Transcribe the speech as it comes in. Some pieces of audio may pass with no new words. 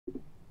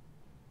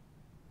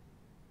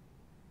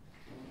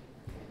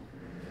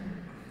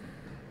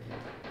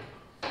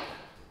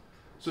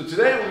So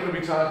today we're going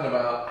to be talking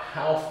about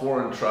how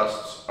foreign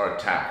trusts are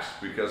taxed,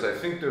 because I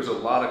think there's a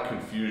lot of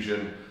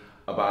confusion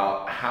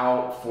about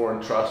how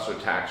foreign trusts are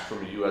taxed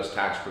from a U.S.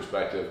 tax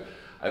perspective.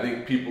 I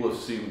think people have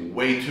seen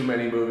way too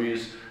many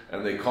movies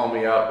and they call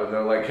me up and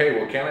they're like, hey,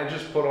 well, can't I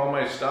just put all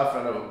my stuff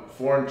in a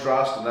foreign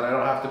trust and then I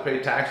don't have to pay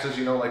taxes,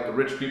 you know, like the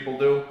rich people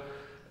do?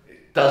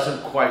 It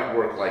doesn't quite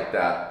work like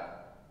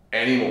that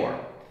anymore.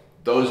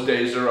 Those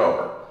days are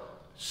over.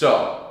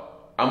 So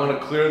I'm going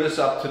to clear this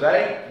up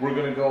today. We're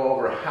going to go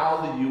over how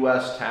the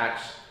U.S.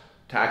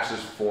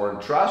 taxes foreign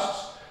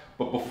trusts.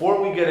 But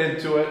before we get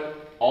into it,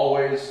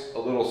 always a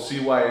little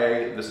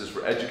CYA. This is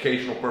for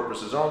educational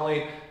purposes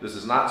only. This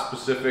is not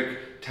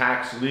specific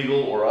tax,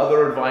 legal, or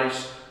other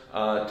advice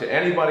to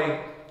anybody.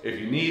 If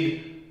you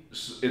need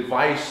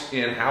advice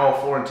in how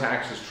a foreign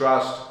tax is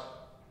trust,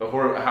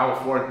 or how a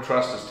foreign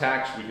trust is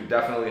taxed, we can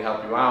definitely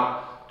help you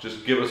out.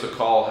 Just give us a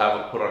call,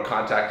 put our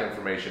contact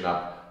information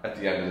up at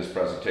the end of this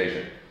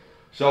presentation.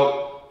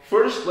 So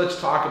first, let's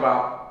talk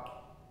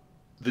about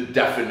the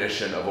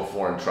definition of a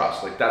foreign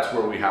trust. Like, that's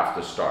where we have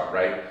to start,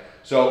 right?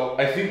 So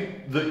I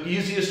think the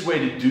easiest way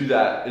to do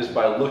that is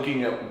by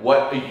looking at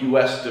what a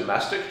U.S.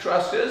 domestic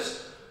trust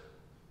is,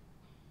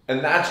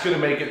 and that's going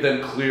to make it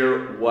then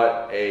clear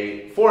what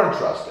a foreign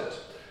trust is.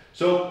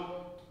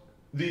 So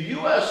the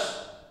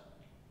U.S.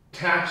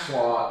 tax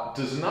law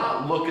does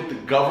not look at the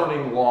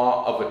governing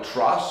law of a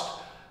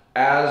trust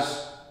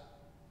as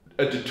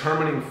a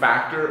determining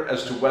factor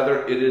as to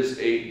whether it is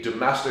a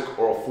domestic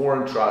or a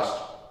foreign trust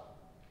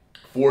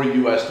for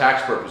U.S.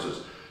 tax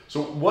purposes.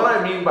 So what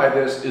I mean by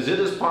this is it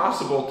is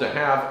possible to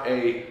have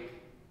a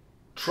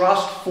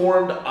trust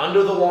formed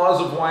under the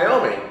laws of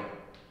Wyoming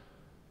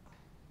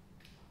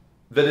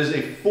that is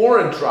a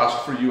foreign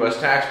trust for U.S.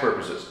 tax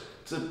purposes.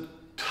 It's a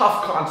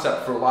tough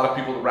concept for a lot of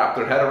people to wrap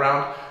their head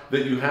around,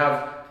 that you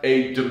have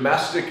a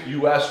domestic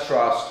U.S.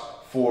 trust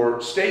for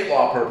state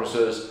law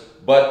purposes,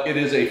 but it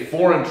is a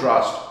foreign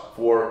trust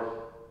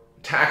for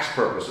tax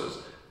purposes.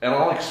 And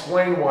I'll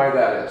explain why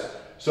that is.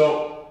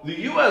 So the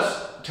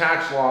U.S.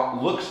 tax law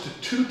looks to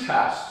two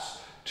tests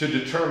to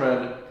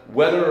determine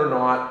whether or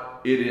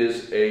not it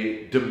is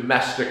a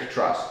domestic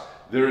trust.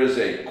 There is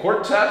a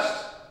court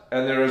test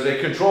and there is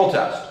a control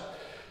test.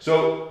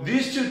 So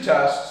these two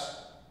tests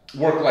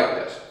work like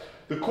this.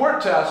 The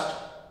court test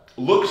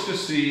looks to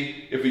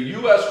see if a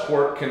U.S.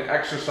 court can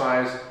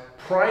exercise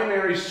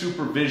primary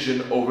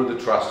supervision over the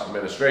trust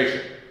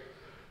administration.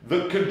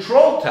 The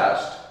control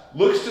test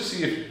looks to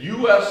see if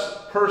U.S.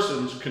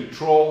 persons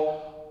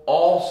control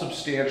all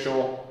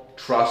substantial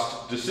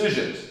trust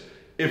decisions.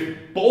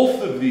 If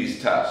both of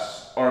these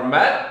tests are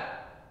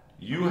met,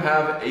 you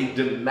have a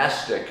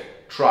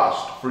domestic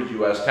trust for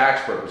U.S.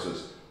 tax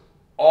purposes.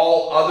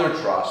 All other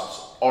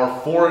trusts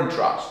are foreign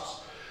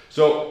trusts.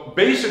 So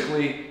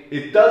basically,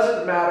 it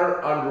doesn't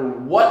matter under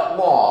what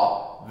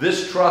law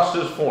this trust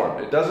is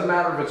formed. It doesn't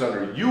matter if it's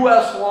under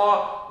U.S.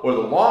 law or the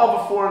law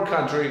of a foreign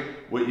country.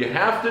 What you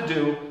have to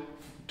do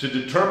to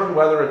determine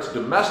whether it's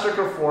domestic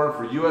or foreign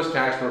for U.S.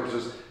 tax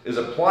purposes is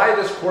apply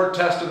this court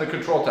test and the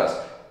control test.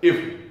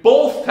 If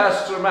both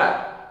tests are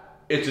met,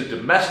 it's a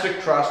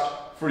domestic trust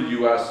for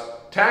U.S.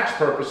 tax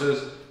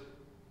purposes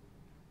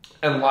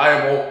and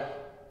liable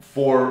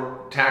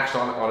for tax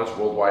on its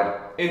worldwide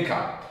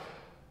income.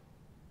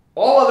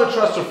 All other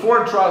trusts are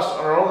foreign trusts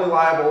and are only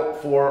liable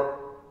for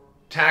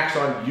tax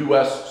on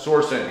U.S.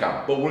 source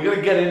income. But we're going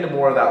to get into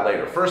more of that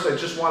later. First, I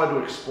just wanted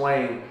to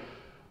explain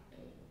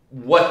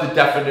what the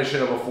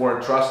definition of a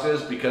foreign trust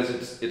is, because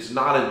it's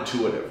not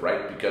intuitive,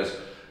 right? Because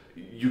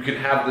you can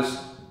have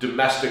this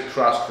domestic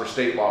trust for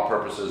state law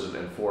purposes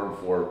and foreign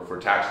for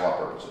tax law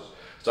purposes.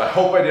 So I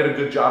hope I did a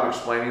good job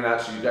explaining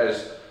that so you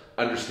guys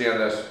understand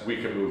this. We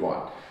can move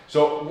on.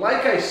 So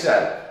like I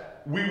said,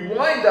 we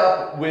wind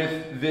up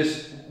with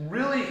this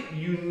really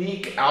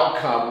unique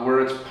outcome where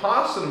it's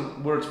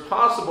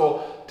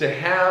possible to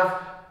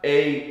have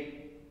a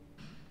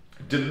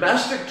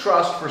domestic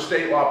trust for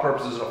state law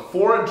purposes and a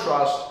foreign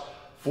trust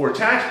for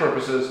tax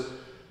purposes.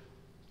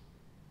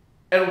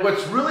 And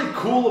what's really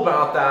cool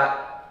about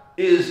that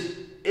is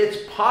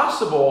it's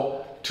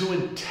possible to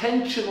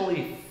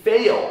intentionally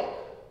fail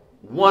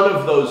one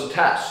of those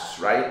tests,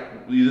 right?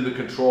 Either the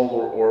control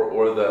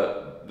or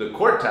the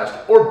court test,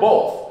 or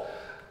both.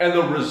 And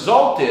the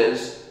result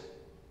is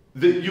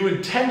that you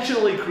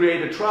intentionally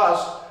create a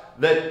trust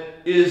that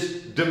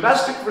is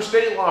domestic for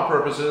state law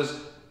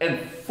purposes and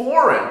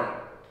foreign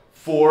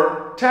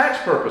for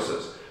tax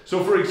purposes.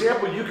 So for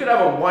example, you could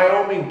have a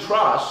Wyoming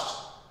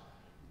trust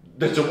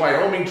that's a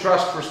Wyoming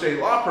trust for state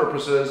law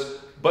purposes,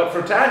 but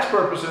for tax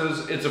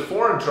purposes, it's a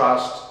foreign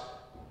trust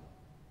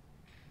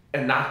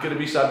and not going to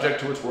be subject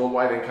to its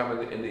worldwide income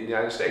in the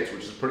United States,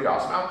 which is a pretty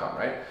awesome outcome,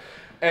 right?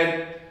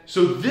 And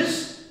so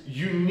this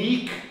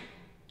unique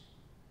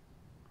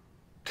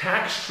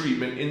tax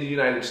treatment in the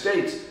United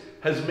States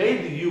has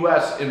made the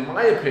U.S., in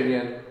my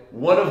opinion,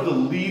 one of the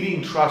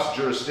leading trust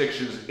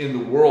jurisdictions in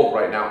the world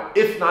right now,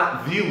 if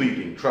not the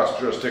leading trust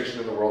jurisdiction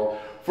in the world,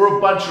 for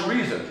a bunch of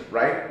reasons,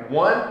 right?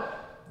 One,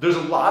 there's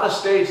a lot of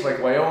states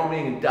like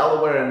Wyoming and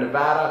Delaware and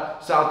Nevada,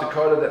 South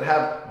Dakota that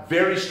have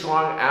very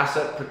strong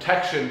asset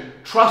protection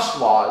trust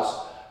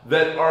laws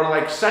that are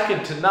like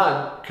second to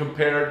none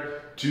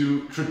compared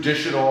to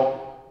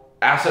traditional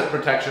asset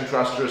protection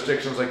trust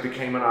jurisdictions like the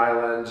Cayman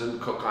Islands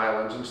and Cook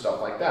Islands and stuff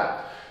like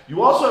that.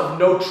 You also have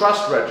no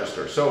trust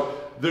register. So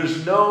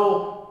there's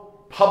no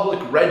public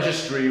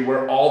registry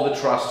where all the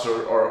trusts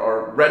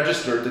are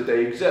registered that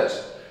they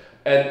exist.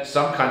 And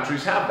some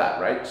countries have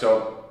that, right?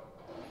 So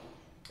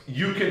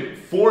you can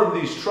form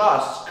these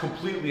trusts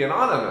completely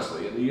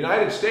anonymously. In the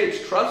United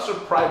States, trusts are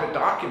private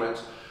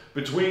documents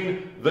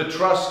between the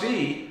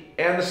trustee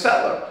and the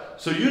settler.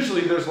 So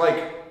usually there's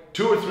like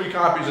 2 or 3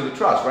 copies of the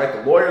trust, right?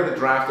 The lawyer that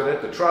drafted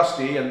it, the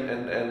trustee,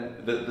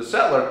 and the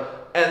settler,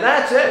 and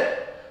that's it.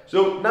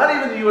 So not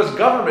even the US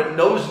government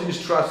knows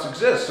these trusts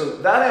exist. So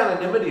that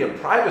anonymity and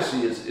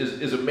privacy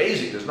is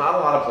amazing. There's not a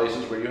lot of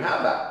places where you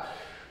have that.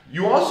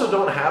 You also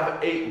don't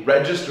have a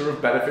register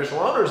of beneficial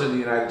owners in the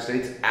United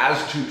States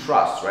as to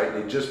trusts, right?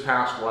 They just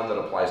passed one that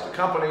applies to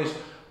companies,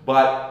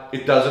 but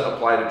it doesn't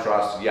apply to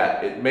trusts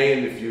yet. It may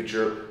in the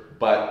future,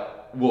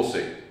 but we'll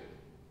see.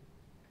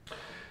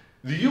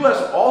 The US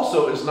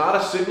also is not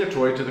a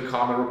signatory to the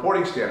Common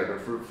Reporting Standard.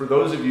 And for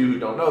those of you who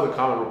don't know, the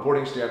Common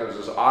Reporting Standard is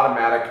this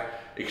automatic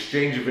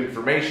exchange of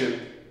information,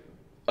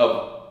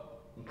 of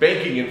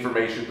banking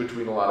information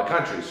between a lot of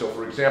countries. So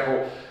for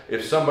example,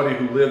 if somebody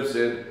who lives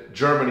in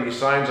Germany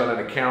signs on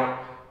an account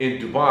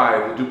in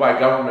Dubai, the Dubai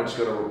government's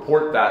going to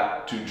report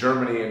that to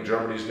Germany, and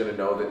Germany's going to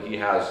know that he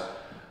has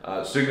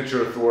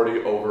signature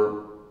authority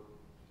over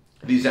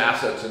these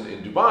assets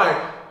in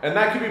Dubai. And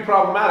that can be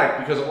problematic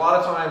because a lot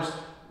of times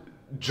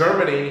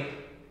Germany,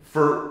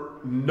 for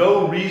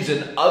no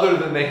reason other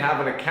than they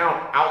have an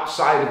account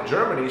outside of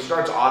Germany,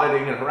 starts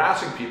auditing and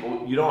harassing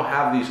people. You don't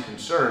have these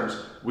concerns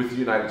with the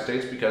United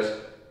States because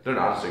they're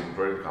not a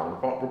signatory to the Common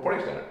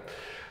Reporting Standard.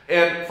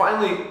 And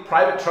finally,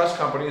 private trust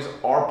companies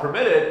are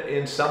permitted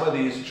in some of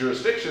these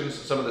jurisdictions,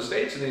 some of the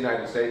states in the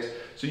United States,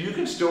 so you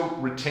can still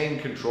retain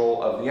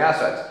control of the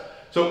assets.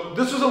 So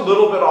this was a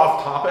little bit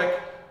off topic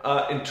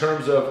in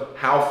terms of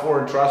how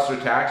foreign trusts are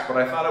taxed, but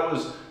I thought it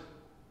was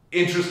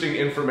interesting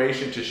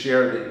information to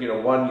share that, you know,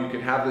 one, you can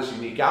have this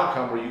unique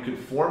outcome where you can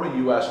form a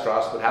U.S.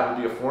 trust but have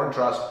it be a foreign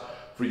trust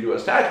for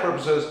U.S. tax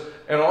purposes,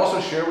 and also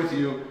share with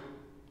you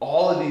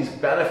all of these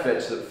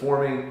benefits that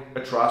forming a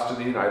trust in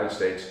the United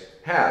States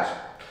has.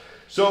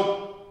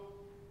 So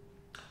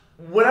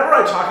whenever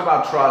I talk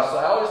about trusts,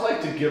 I always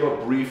like to give a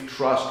brief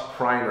trust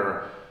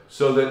primer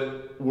so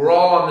that we're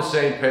all on the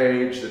same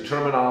page, the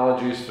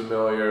terminology is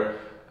familiar,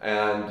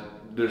 and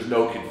there's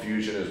no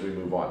confusion as we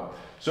move on.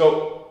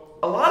 So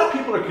a lot of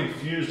people are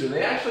confused and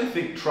they actually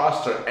think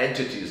trusts are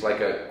entities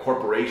like a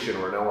corporation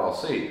or an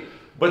LLC,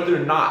 but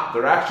they're not.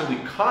 They're actually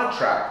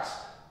contracts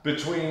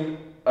between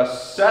a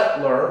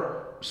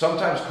settler,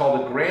 sometimes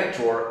called a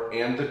grantor,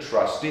 and the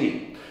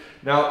trustee.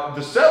 Now,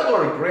 the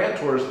settler or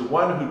grantor is the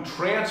one who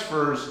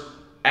transfers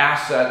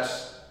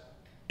assets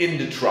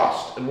into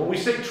trust. And when we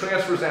say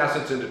transfers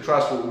assets into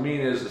trust, what we mean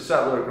is the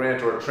settler or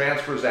grantor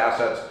transfers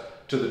assets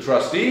to the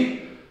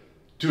trustee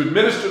to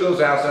administer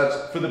those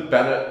assets for the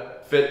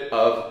benefit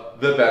of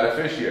the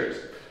beneficiaries.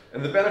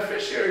 And the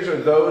beneficiaries are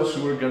those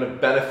who are going to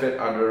benefit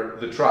under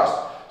the trust.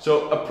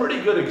 So a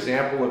pretty good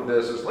example of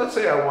this is, let's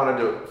say I wanted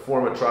to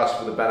form a trust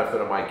for the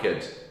benefit of my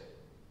kids.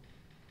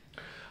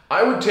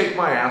 I would take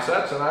my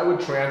assets and I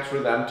would transfer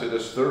them to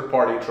this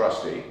third-party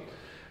trustee.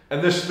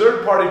 And this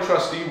third-party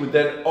trustee would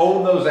then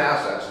own those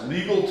assets.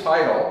 Legal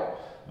title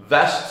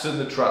vests in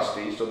the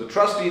trustee. So the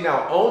trustee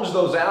now owns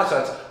those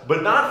assets,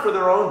 but not for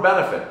their own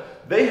benefit.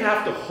 They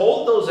have to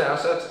hold those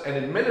assets and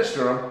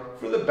administer them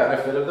for the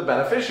benefit of the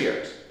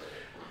beneficiaries.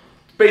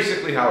 It's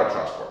basically how a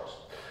trust works.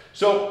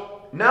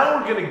 So now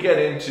we're going to get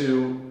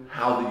into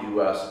how the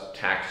U.S.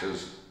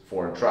 taxes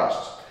foreign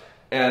trusts.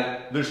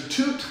 And there's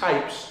 2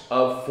 types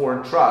of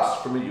foreign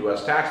trusts from a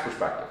U.S. tax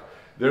perspective.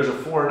 There's a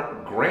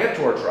foreign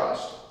grantor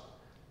trust,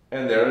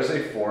 and there is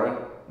a foreign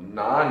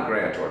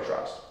non-grantor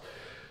trust.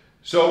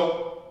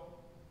 So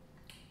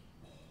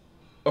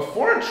a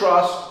foreign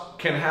trust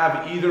can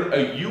have either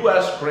a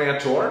U.S.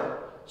 grantor,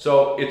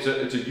 so it's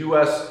a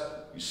U.S.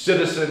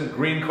 citizen,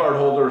 green card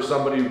holder, or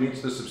somebody who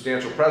meets the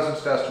substantial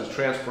presence test who's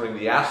transferring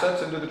the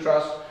assets into the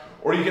trust,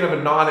 or you can have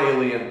a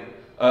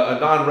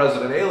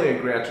non-resident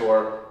alien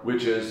grantor,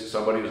 which is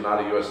somebody who's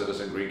not a U.S.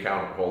 citizen, green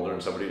card holder,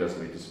 and somebody who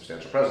doesn't meet the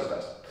substantial presence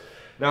test.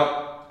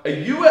 Now,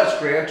 a U.S.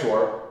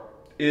 grantor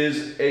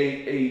is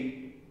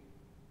a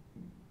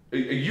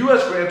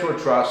U.S. grantor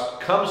trust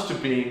comes to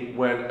being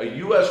when a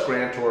U.S.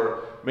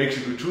 grantor makes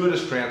a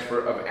gratuitous transfer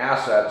of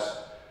assets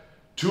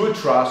to a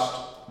trust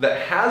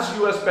that has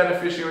U.S.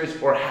 beneficiaries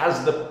or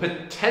has the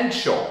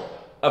potential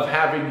of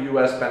having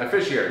U.S.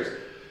 beneficiaries.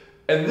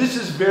 And this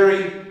is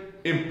very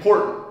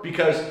important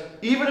because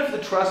even if the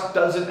trust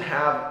doesn't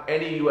have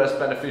any U.S.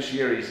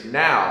 beneficiaries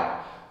now,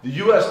 the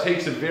U.S.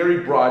 takes a very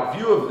broad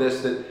view of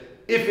this, that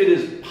if it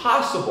is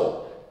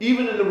possible,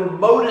 even in the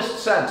remotest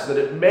sense, that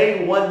it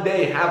may one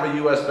day have a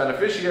U.S.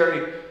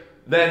 beneficiary,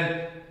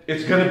 then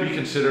it's going to be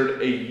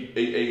considered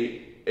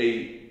a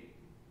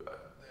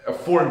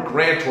foreign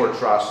grantor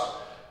trust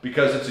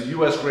because it's a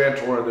U.S.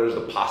 grantor and there's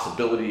the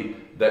possibility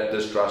that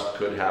this trust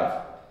could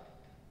have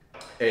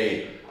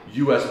a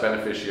U.S.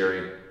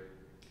 beneficiary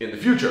in the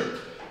future.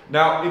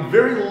 Now, in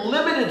very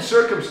limited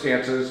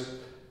circumstances,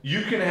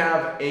 you can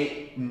have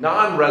a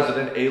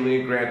non-resident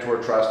alien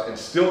grantor trust and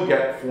still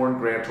get foreign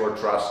grantor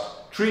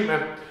trust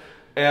treatment.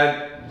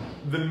 And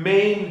the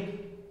main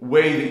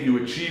way that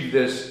you achieve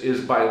this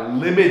is by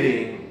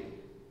limiting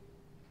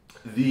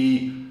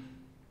the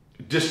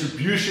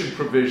distribution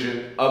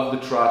provision of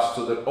the trust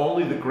so that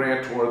only the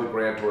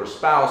grantor's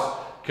spouse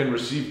can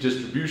receive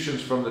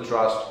distributions from the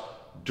trust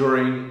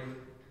during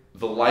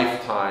the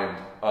lifetime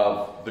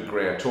of the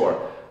grantor.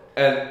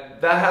 And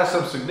that has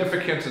some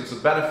significance and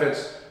some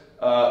benefits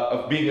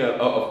of being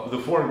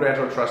the foreign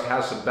grantor trust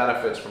has some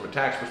benefits from a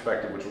tax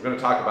perspective, which we're going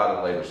to talk about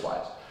in later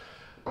slides.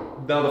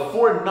 Now, the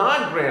foreign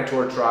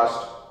non-grantor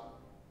trust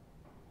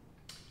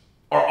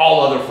are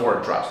all other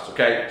foreign trusts,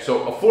 okay?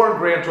 So a foreign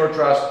grantor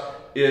trust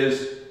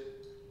is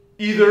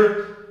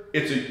either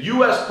it's a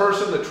U.S.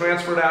 person that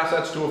transferred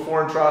assets to a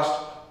foreign trust,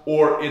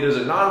 or it is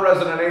a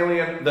non-resident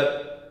alien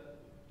that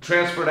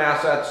transferred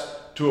assets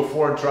to a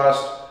foreign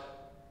trust,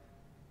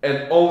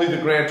 and only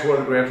the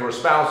grantor's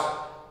spouse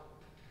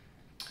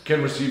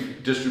can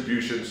receive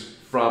distributions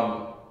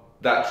from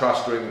that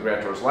trust during the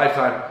grantor's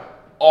lifetime.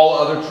 All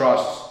other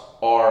trusts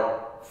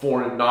are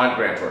foreign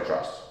non-grantor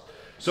trusts.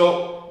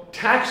 So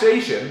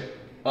taxation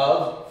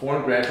of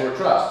foreign grantor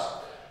trusts.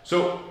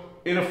 So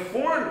in a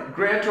foreign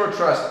grantor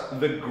trust,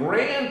 the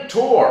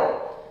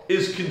grantor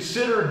is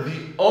considered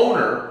the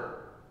owner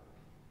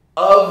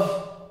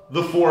of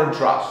the foreign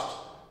trust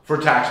for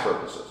tax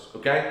purposes,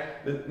 okay?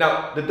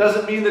 Now, that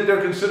doesn't mean that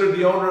they're considered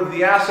the owner of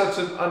the assets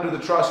under the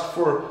trust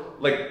for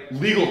like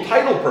legal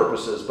title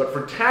purposes, but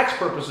for tax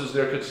purposes,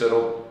 they're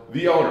considered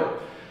the owner.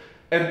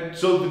 And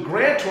so the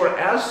grantor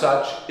as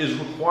such is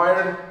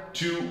required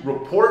to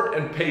report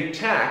and pay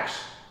tax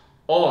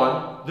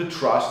on the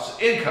trust's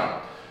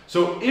income.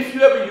 So if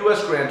you have a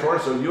U.S. grantor,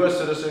 so U.S.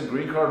 citizen,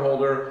 green card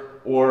holder,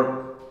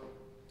 or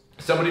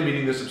somebody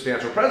meeting the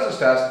substantial presence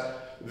test,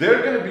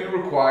 they're going to be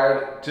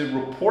required to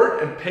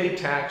report and pay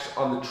tax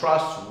on the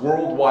trust's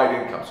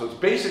worldwide income. So it's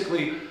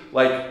basically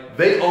like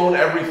they own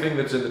everything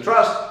that's in the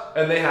trust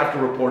and they have to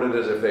report it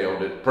as if they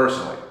owned it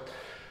personally.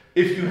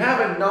 If you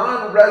have a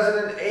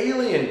non-resident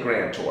alien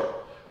grantor,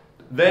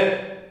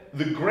 then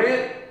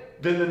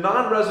the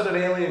non-resident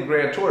alien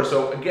grantor,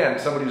 so again,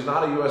 somebody who's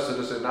not a U.S.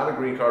 citizen, not a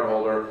green card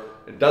holder,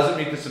 it doesn't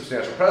meet the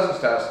substantial presence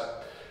test,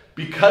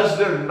 because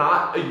they're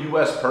not a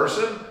U.S.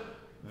 person,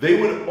 they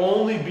would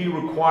only be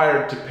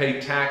required to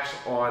pay tax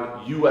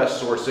on U.S.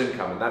 source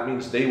income. And that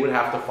means they would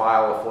have to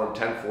file a Form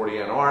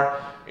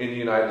 1040-NR in the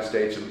United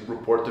States and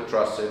report the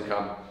trust's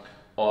income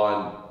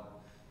on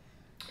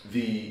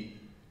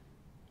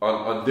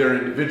their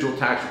individual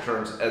tax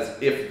returns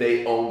as if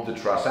they owned the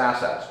trust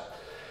assets.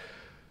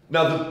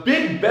 Now, the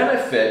big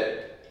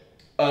benefit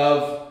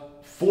of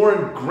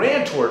foreign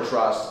grantor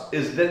trusts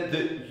is that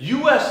the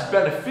U.S.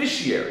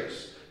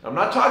 beneficiaries, I'm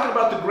not talking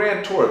about the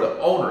grantor, the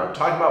owner, I'm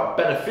talking about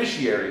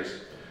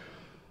beneficiaries,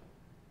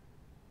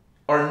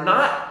 are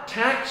not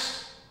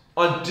taxed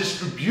on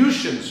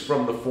distributions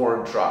from the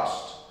foreign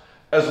trust,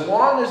 as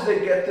long as they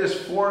get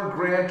this foreign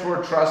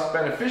grantor trust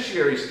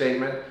beneficiary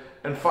statement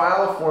and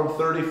file a Form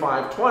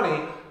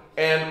 3520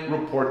 and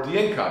report the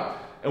income.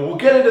 And we'll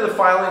get into the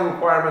filing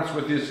requirements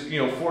with this,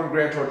 foreign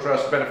grantor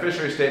trust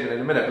beneficiary statement in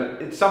a minute,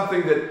 but it's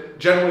something that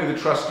generally the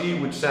trustee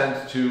would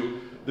send to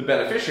the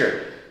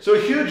beneficiary. So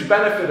a huge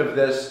benefit of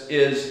this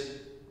is,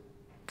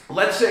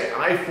 let's say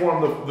I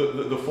form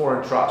the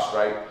foreign trust,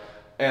 right?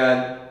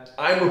 And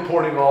I'm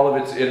reporting all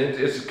of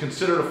it's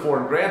considered a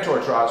foreign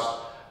grantor trust,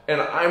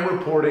 and I'm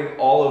reporting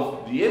all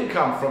of the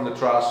income from the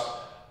trust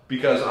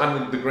because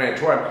I'm the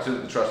grantor, I'm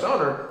considered the trust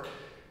owner.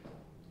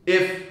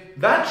 If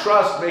that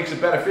trust makes a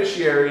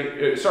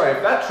if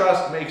that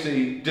trust makes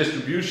a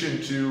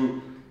distribution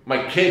to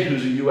my kid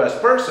who's a U.S.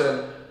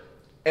 person,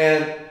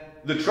 and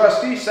the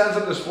trustee sends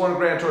them this foreign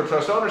grantor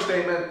trust owner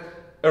statement,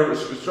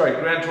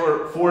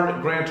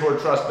 foreign grantor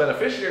trust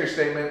beneficiary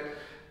statement,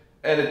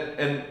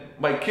 and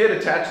my kid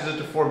attaches it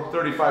to Form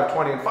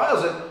 3520 and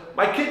files it,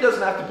 my kid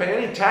doesn't have to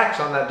pay any tax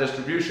on that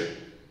distribution.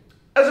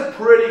 That's a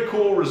pretty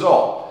cool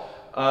result.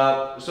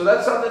 So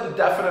that's something to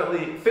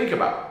definitely think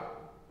about.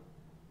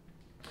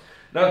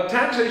 Now,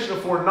 taxation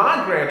of foreign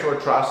non-grantor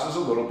trusts is a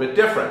little bit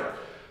different.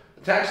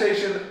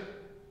 Taxation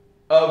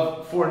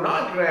of foreign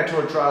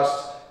non-grantor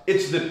trusts,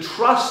 it's the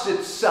trust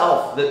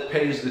itself that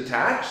pays the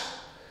tax,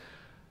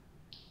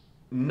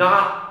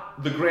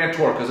 not the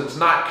grantor, because it's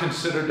not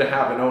considered to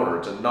have an owner.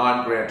 It's a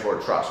non-grantor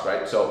trust,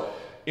 right? So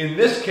in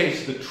this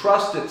case, the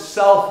trust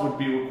itself would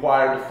be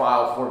required to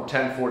file Form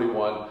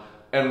 1041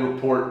 and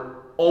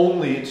report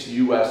only its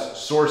U.S.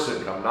 source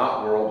income,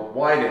 not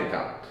worldwide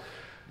income.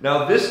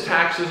 Now, this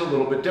taxes a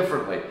little bit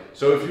differently.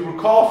 So if you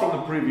recall from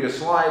the previous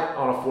slide,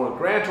 on a foreign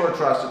grantor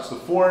trust,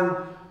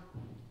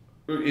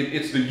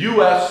 it's the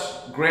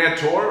U.S.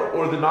 grantor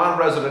or the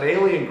non-resident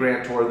alien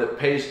grantor that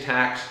pays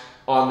tax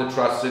on the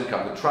trust's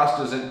income. The trust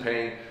isn't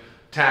paying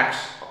tax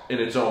in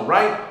its own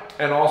right,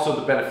 and also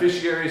the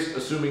beneficiaries,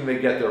 assuming they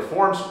get their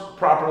forms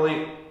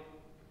properly,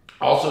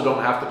 also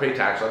don't have to pay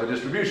tax on the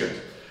distributions.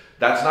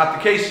 That's not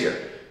the case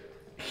here.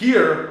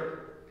 Here,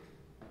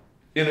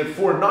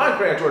 for a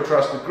non-grantor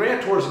trust, the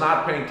grantor is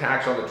not paying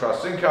tax on the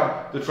trust's income.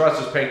 The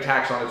trust is paying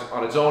tax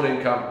on its own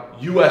income,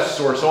 U.S.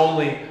 source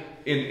only,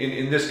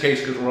 in this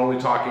case, because we're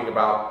only talking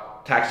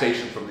about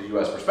taxation from the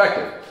U.S.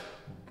 perspective.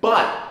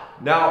 But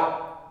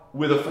now,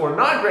 with a foreign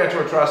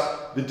non-grantor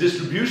trust, the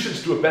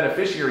distributions to a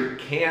beneficiary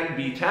can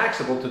be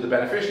taxable to the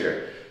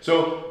beneficiary.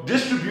 So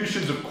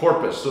distributions of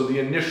corpus, so the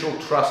initial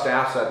trust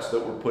assets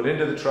that were put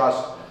into the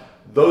trust,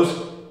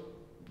 those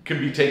can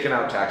be taken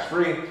out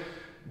tax-free.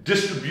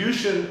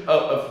 Distribution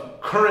of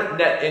current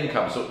net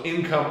income, so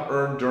income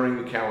earned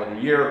during the calendar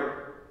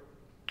year,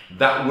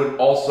 that would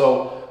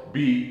also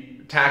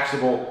be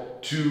taxable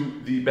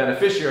to the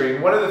beneficiary.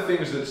 And one of the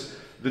things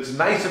that's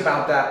nice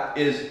about that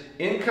is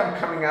income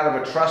coming out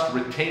of a trust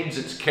retains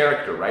its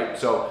character, right?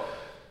 So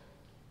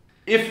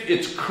if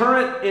it's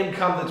current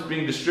income that's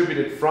being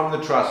distributed from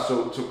the trust,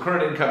 so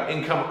current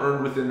income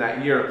earned within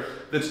that year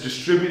that's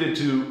distributed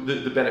to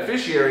the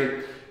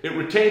beneficiary, it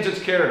retains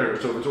its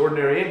character. So if it's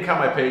ordinary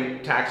income, I pay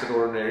tax at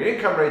ordinary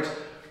income rates.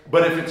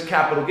 But if it's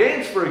capital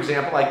gains, for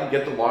example, I can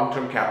get the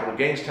long-term capital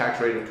gains tax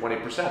rate of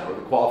 20% or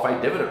the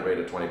qualified dividend rate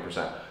of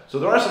 20%. So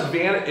there are some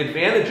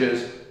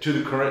advantages to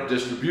the current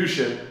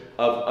distribution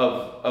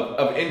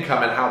of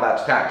income and how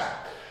that's taxed.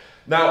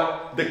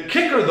 Now, the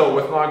kicker, though,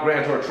 with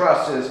non-grantor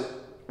trusts is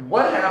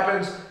what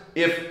happens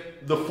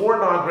if the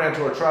foreign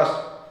non-grantor trust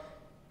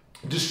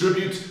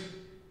distributes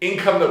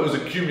income that was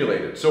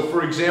accumulated. So,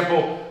 for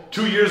example,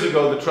 2 years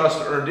ago, the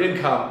trust earned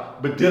income,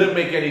 but didn't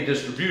make any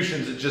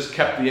distributions. It just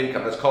kept the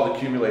income. That's called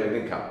accumulated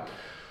income.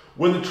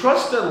 When the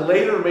trust then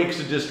later makes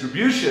a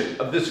distribution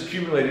of this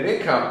accumulated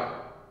income,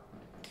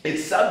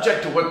 it's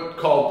subject to what's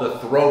called the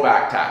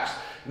throwback tax.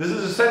 This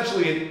is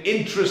essentially an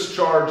interest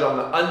charge on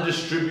the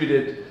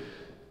undistributed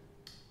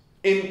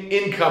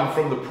income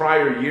from the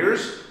prior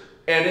years,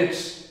 and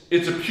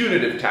it's a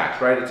punitive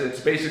tax, right? It's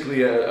basically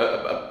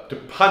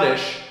to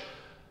punish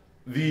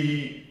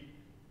the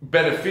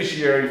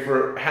beneficiary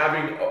for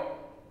having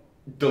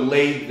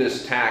delayed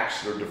this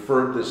tax or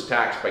deferred this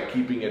tax by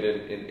keeping it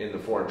in the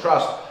foreign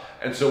trust.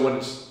 And so when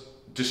it's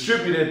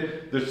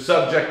distributed, they're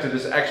subject to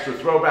this extra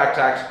throwback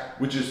tax,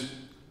 which is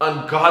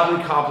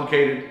ungodly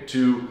complicated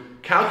to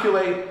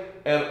calculate,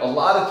 and a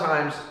lot of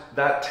times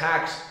that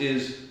tax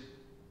is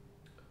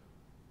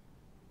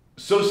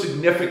so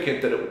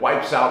significant that it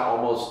wipes out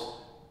almost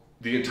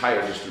the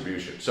entire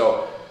distribution.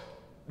 So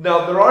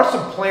now there are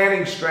some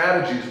planning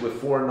strategies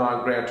with foreign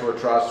non-grantor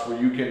trusts where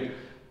you can,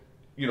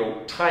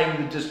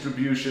 time the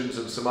distributions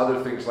and some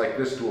other things like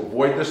this to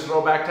avoid this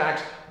throwback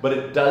tax, but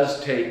it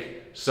does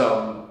take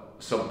some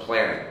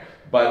planning.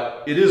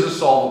 But it is a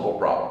solvable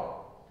problem.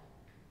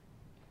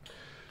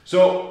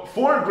 So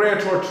foreign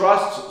grantor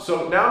trusts,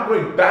 so now I'm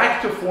going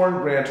back to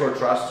foreign grantor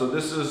trusts. So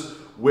this is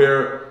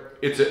where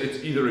it's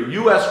either a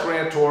U.S.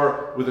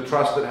 grantor with a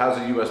trust that has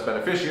a U.S.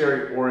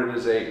 beneficiary, or it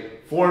is a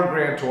foreign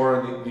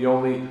grantor and the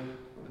only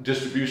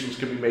distributions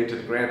can be made to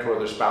the grantor or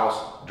their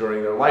spouse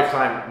during their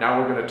lifetime. Now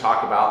we're going to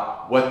talk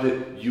about what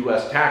the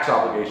U.S. tax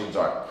obligations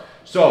are.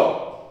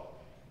 So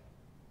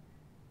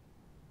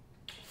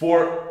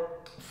for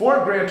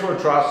foreign grantor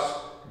trusts,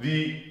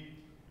 the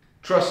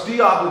trustee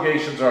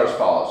obligations are as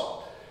follows.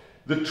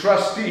 The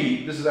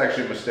trustee, this is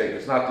actually a mistake,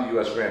 it's not the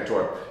U.S.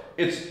 grantor.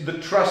 It's the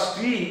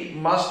trustee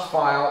must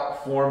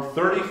file Form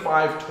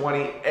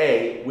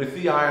 3520A with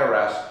the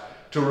IRS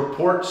to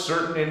report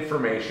certain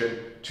information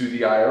to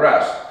the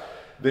IRS.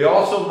 They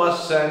also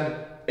must send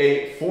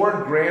a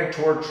foreign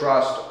grantor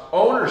trust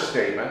owner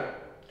statement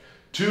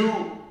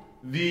to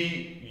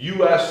the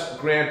U.S.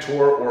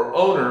 grantor or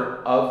owner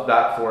of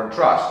that foreign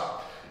trust.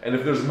 And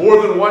if there's more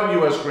than one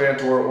U.S.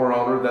 grantor or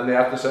owner, then they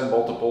have to send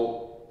multiple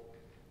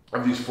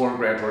of these foreign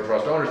grantor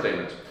trust owner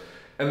statements.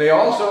 And they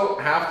also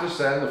have to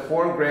send the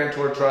foreign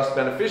grantor trust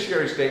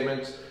beneficiary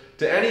statements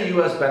to any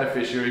U.S.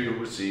 beneficiary who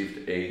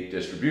received a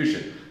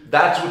distribution.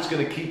 That's what's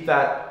going to keep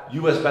that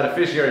U.S.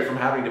 beneficiary from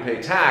having to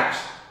pay tax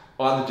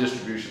on the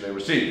distribution they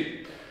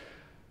received.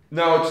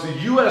 Now, it's the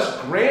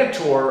U.S.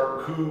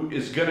 grantor who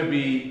is going to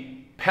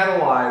be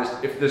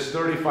penalized if this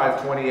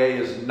 3520A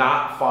is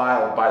not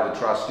filed by the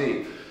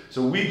trustee.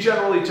 So we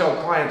generally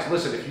tell clients,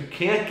 listen, if you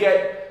can't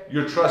get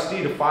your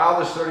trustee to file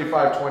this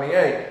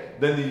 3520A,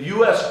 then the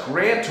U.S.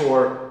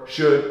 grantor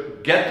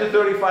should get the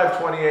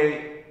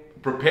 3520A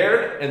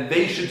prepared and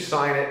they should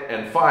sign it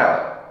and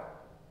file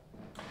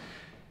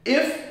it.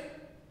 If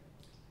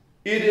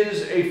it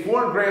is a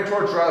foreign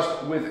grantor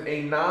trust with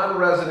a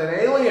non-resident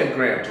alien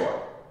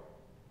grantor,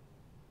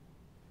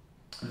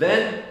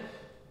 then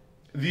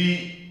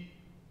the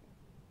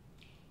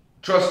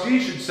trustee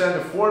should send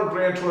a foreign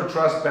grantor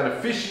trust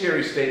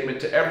beneficiary statement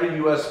to every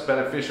U.S.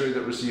 beneficiary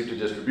that received a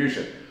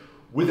distribution.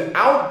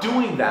 Without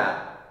doing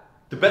that,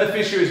 the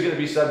beneficiary is going to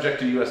be subject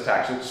to U.S.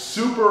 tax. So it's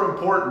super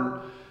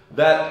important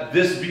that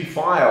this be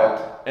filed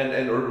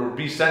or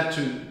be sent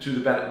to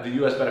the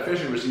U.S.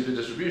 beneficiary who received a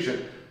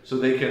distribution so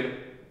they can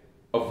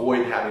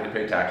avoid having to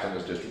pay tax on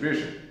this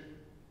distribution.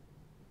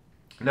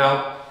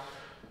 Now,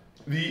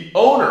 the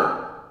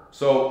owner,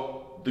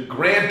 so the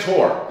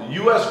grantor, the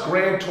U.S.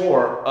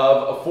 grantor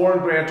of a foreign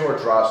grantor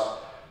trust,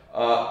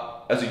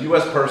 as a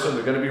U.S. person,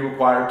 they're going to be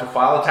required to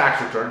file a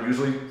tax return,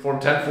 usually Form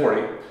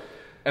 1040,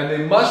 and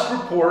they must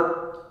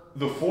report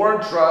the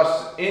foreign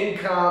trust's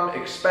income,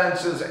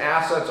 expenses,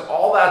 assets,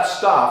 all that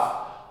stuff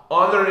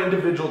on their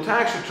individual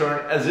tax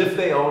return as if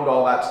they owned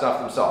all that stuff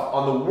themselves,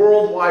 on the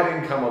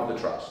worldwide income of the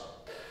trust.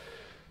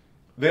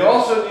 They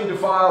also need to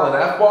file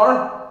an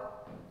FBAR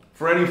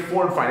for any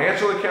foreign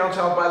financial accounts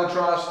held by the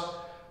trust.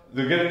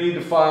 They're going to need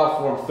to file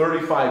Form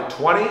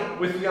 3520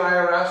 with the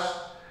IRS,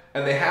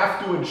 and they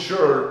have to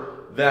ensure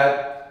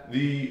that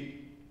the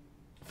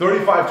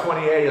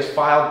 3520A is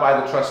filed by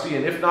the trustee,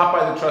 and if not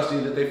by the trustee,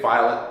 that they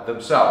file it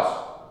themselves.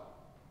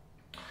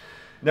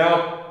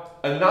 Now,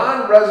 a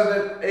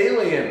non-resident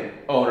alien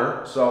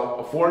owner, so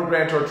a foreign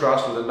grantor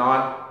trust with a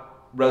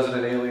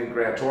non-resident alien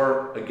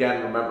grantor,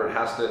 again, remember it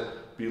has to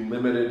be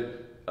limited.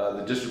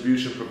 The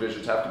distribution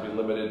provisions have to be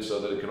limited so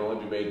that it can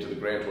only be made to the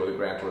grantor or the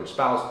grantor's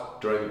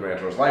spouse during the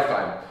grantor's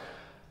lifetime.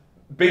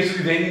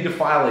 Basically, they need to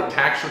file a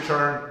tax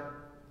return,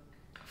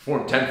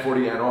 Form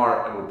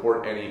 1040-NR, and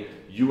report any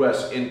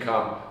U.S.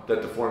 income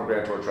that the foreign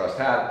grantor trust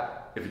had.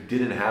 If it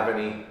didn't have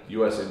any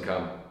U.S.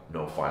 income,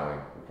 no filing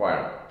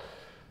requirement.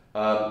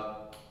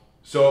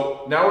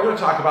 So now we're going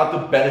to talk about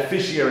the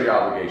beneficiary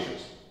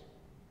obligations.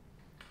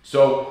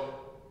 So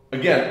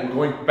again,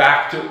 we're going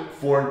back to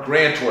foreign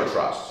grantor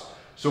trusts.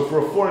 So for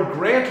a foreign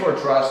grantor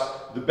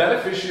trust, the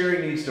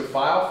beneficiary needs to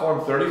file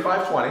Form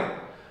 3520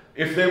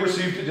 if they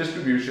received a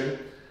distribution,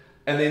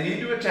 and they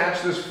need to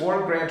attach this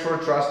foreign grantor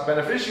trust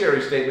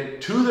beneficiary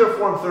statement to their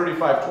Form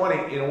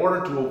 3520 in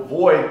order to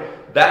avoid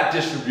that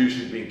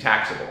distribution being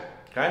taxable.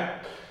 Okay?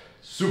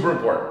 Super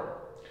important.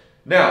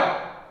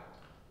 Now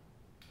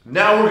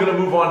we're going to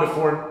move on to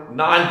foreign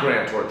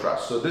non-grantor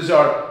trusts. So these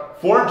are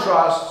foreign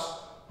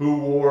trusts who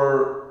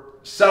were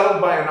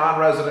settled by a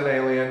non-resident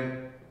alien,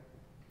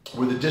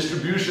 where the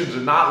distributions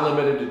are not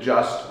limited to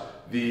just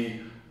the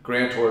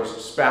grantor's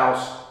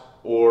spouse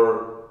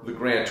or the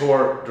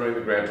grantor during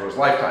the grantor's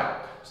lifetime.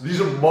 So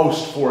these are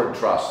most foreign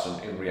trusts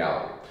in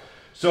reality.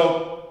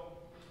 So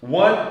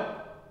one,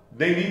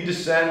 they need to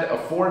send a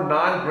foreign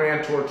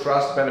non-grantor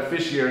trust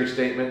beneficiary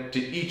statement to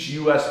each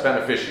U.S.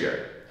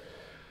 beneficiary.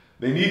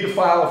 They need to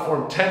file a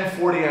Form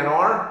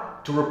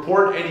 1040-NR to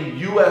report any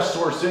U.S.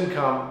 source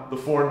income the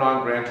foreign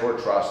non-grantor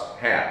trust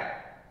had.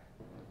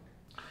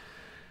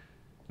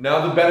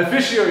 Now, the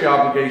beneficiary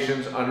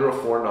obligations under a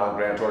foreign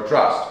non-grantor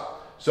trust.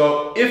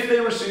 So if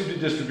they received a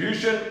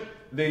distribution,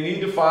 they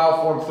need to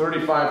file Form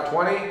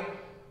 3520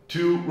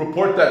 to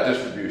report that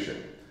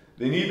distribution.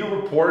 They need to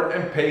report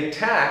and pay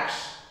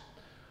tax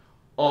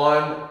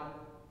on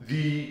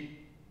the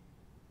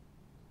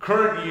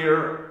current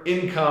year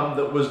income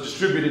that was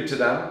distributed to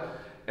them,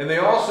 and they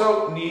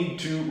also need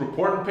to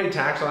report and pay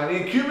tax on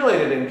any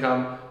accumulated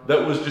income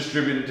that was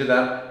distributed to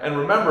them. And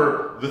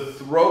remember, the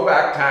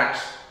throwback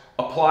tax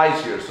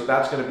applies here, so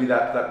that's going to be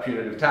that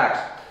punitive tax.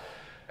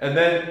 And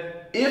then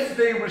if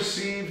they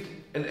received,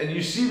 and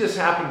you see this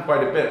happen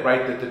quite a bit,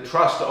 right, that the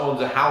trust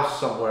owns a house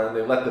somewhere and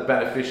they let the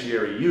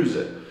beneficiary use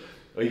it.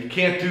 Well, you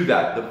can't do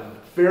that. The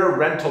fair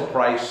rental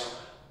price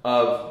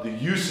of the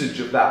usage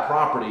of that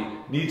property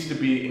needs to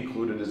be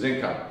included as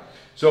income.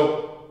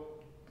 So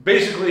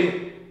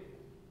basically,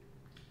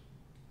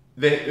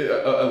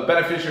 a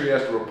beneficiary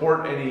has to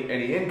report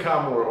any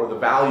income or the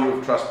value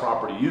of trust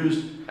property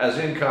used as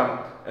income,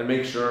 and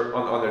make sure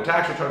on their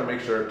tax return to make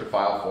sure to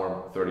file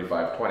Form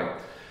 3520.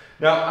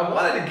 Now, I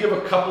wanted to give a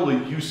couple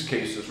of use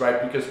cases,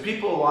 right? Because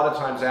people a lot of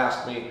times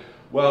ask me,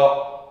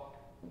 well,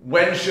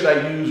 when should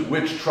I use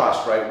which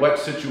trust, right? What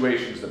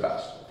situation is the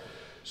best?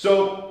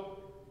 So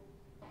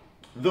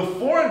the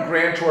foreign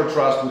grantor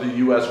trust with a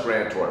U.S.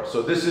 grantor.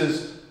 So this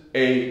is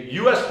a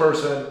U.S.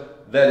 person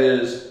that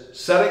is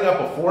setting up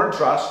a foreign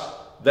trust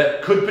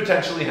that could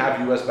potentially have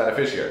U.S.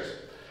 beneficiaries.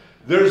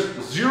 There's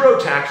zero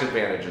tax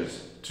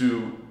advantages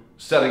to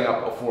setting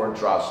up a foreign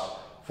trust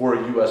for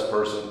a U.S.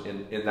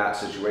 person in that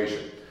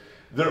situation.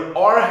 There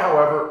are,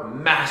 however,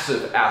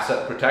 massive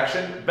asset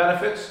protection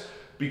benefits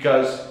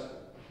because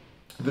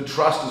the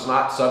trust is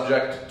not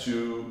subject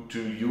to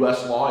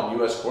U.S. law and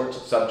U.S. courts.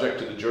 It's subject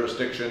to the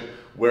jurisdiction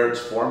where it's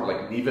formed,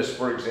 like Nevis,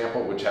 for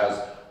example, which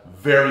has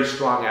very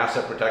strong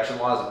asset protection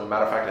laws. As a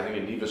matter of fact, I think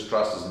a Nevis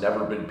trust has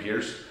never been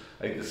pierced.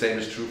 I think the same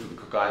is true for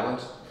the Cook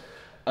Islands.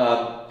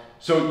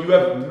 So you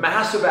have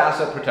massive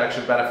asset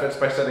protection benefits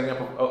by setting up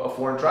a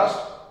foreign trust,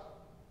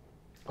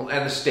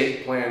 and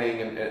estate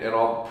planning and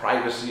all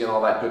privacy and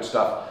all that good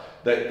stuff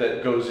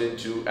that goes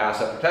into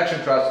asset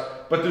protection trusts,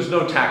 but there's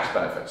no tax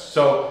benefits.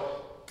 So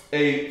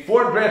a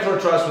foreign grantor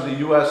trust with a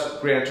U.S.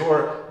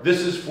 grantor, this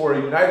is for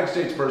a United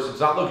States person. It's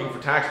not looking for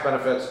tax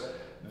benefits.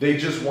 They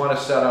just want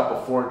to set up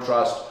a foreign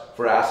trust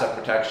for asset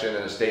protection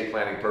and estate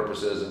planning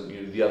purposes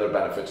and the other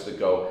benefits that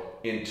go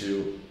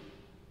into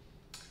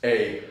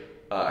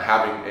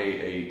having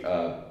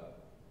a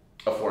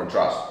foreign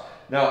trust.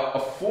 Now, a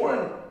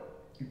foreign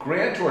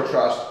grantor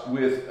trust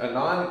with a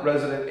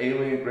non-resident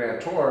alien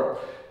grantor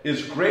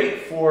is great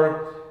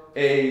for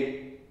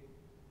a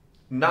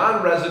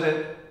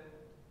non-resident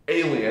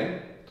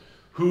alien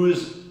who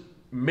is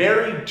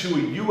married to a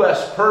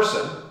U.S.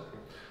 person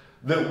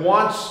that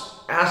wants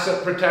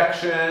asset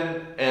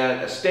protection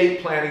and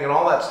estate planning and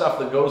all that stuff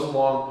that goes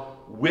along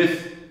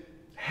with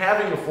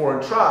having a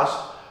foreign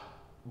trust,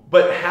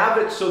 but have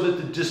it so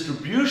that the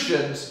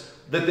distributions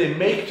that they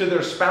make to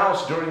their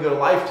spouse during their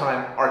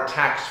lifetime are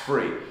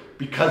tax-free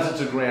because it's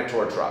a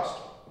grantor trust.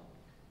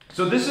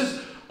 So this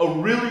is a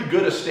really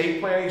good estate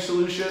planning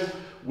solution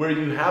where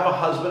you have a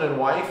husband and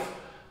wife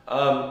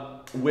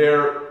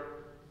where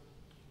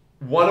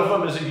one of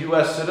them is a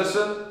U.S.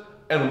 citizen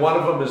and one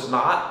of them is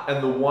not,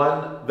 and the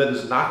one that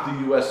is not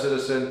the U.S.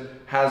 citizen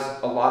has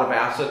a lot of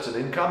assets and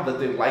income that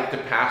they like to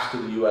pass to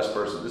the U.S.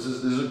 person. This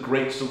is a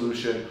great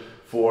solution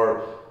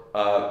for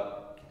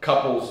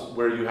couples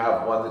where you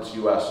have one that's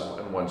U.S.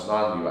 and one's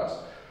non-U.S.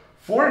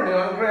 For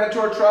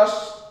non-grantor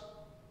trusts,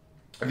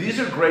 these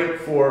are great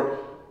for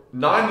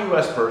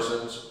non-U.S.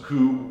 persons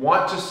who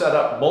want to set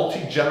up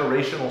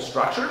multi-generational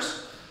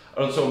structures.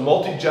 So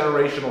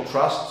multi-generational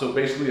trust, so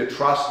basically a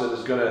trust that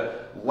is going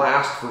to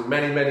last for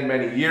many, many,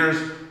 many years,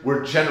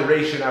 where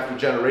generation after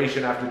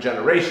generation after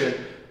generation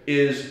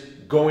is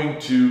going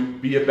to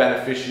be a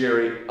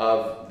beneficiary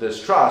of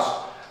this trust,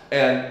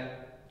 and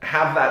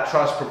have that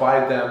trust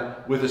provide them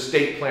with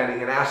estate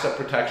planning and asset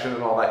protection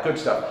and all that good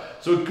stuff.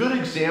 So a good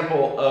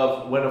example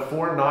of when a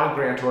foreign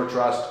non-grantor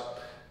trust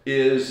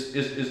is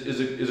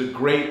a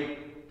great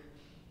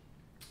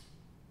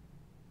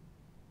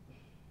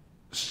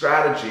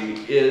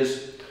strategy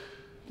is,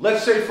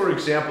 let's say for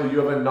example you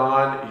have a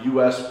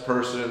non-US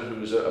person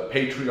who's a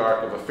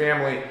patriarch of a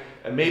family,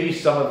 and maybe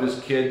some of his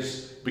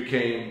kids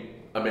became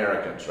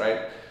Americans,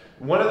 right?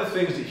 One of the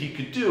things that he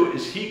could do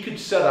is he could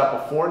set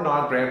up a foreign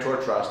non-grantor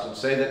trust and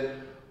say that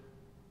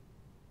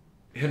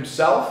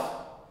himself,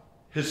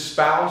 his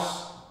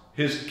spouse,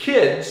 his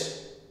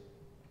kids,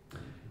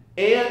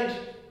 and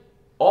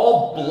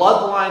all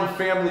bloodline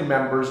family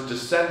members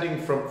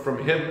descending from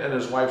him and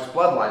his wife's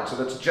bloodline, so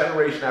that's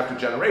generation after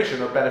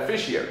generation, are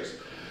beneficiaries.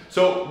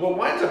 So what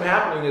winds up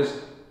happening is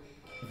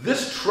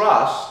this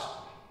trust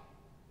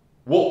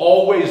will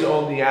always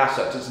own the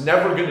assets. It's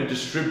never going to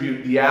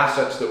distribute the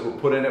assets that were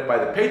put in it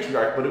by the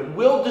patriarch, but it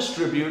will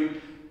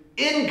distribute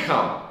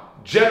income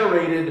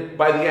generated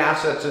by the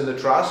assets in the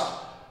trust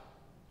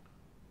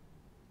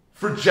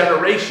for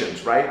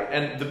generations, right?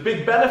 And the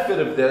big benefit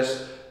of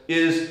this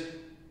is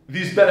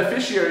these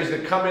beneficiaries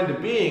that come into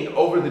being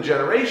over the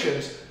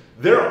generations,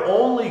 they're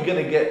only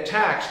going to get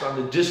taxed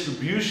on the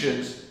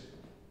distributions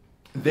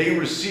they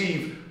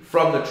receive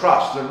from the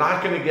trust. They're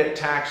not going to get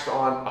taxed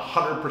on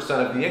 100%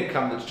 of the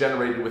income that's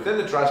generated within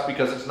the trust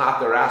because it's not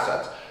their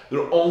assets.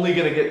 They're only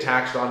going to get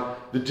taxed on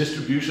the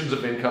distributions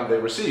of income they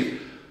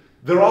receive.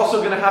 They're also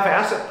going to have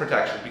asset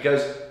protection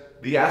because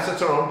the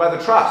assets are owned by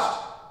the trust,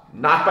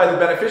 not by the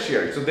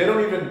beneficiary. So they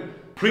don't even,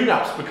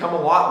 prenups become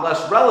a lot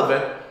less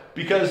relevant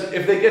because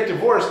if they get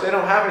divorced, they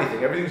don't have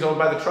anything. Everything's owned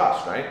by the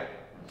trust, right?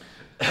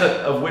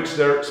 Of which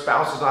their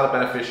spouse is not a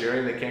beneficiary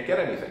and they can't get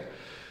anything.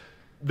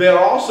 That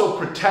also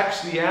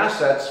protects the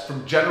assets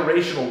from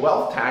generational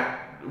wealth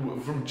tax,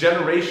 from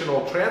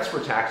generational transfer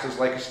taxes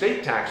like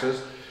estate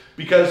taxes,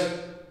 because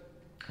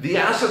the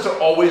assets are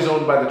always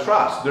owned by the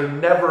trust. They're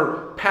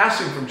never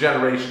passing from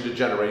generation to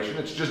generation.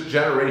 It's just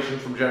generation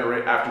from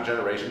after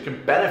generation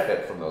can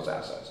benefit from those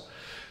assets.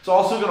 It's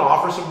also going to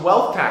offer some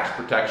wealth tax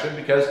protection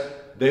because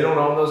they don't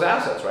own those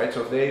assets, right?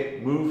 So if they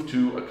move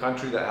to a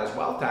country that has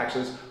wealth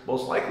taxes,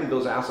 most likely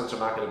those assets are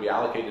not going to be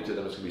allocated to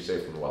them. It's going to be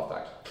saved from the wealth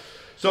tax.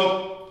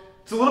 So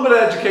it's a little bit of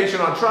education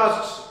on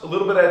trusts, a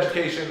little bit of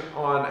education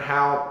on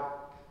how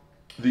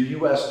the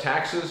U.S.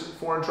 taxes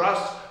foreign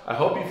trusts. I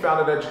hope you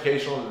found it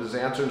educational and this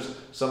answers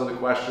some of the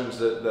questions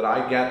that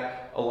I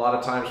get a lot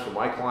of times from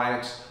my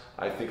clients.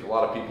 I think a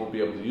lot of people will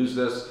be able to use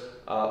this.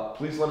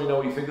 Please let me know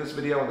what you think of this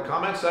video in the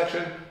comments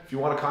section. If you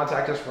want to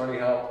contact us for any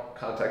help,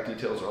 contact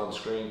details are on the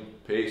screen.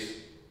 Peace.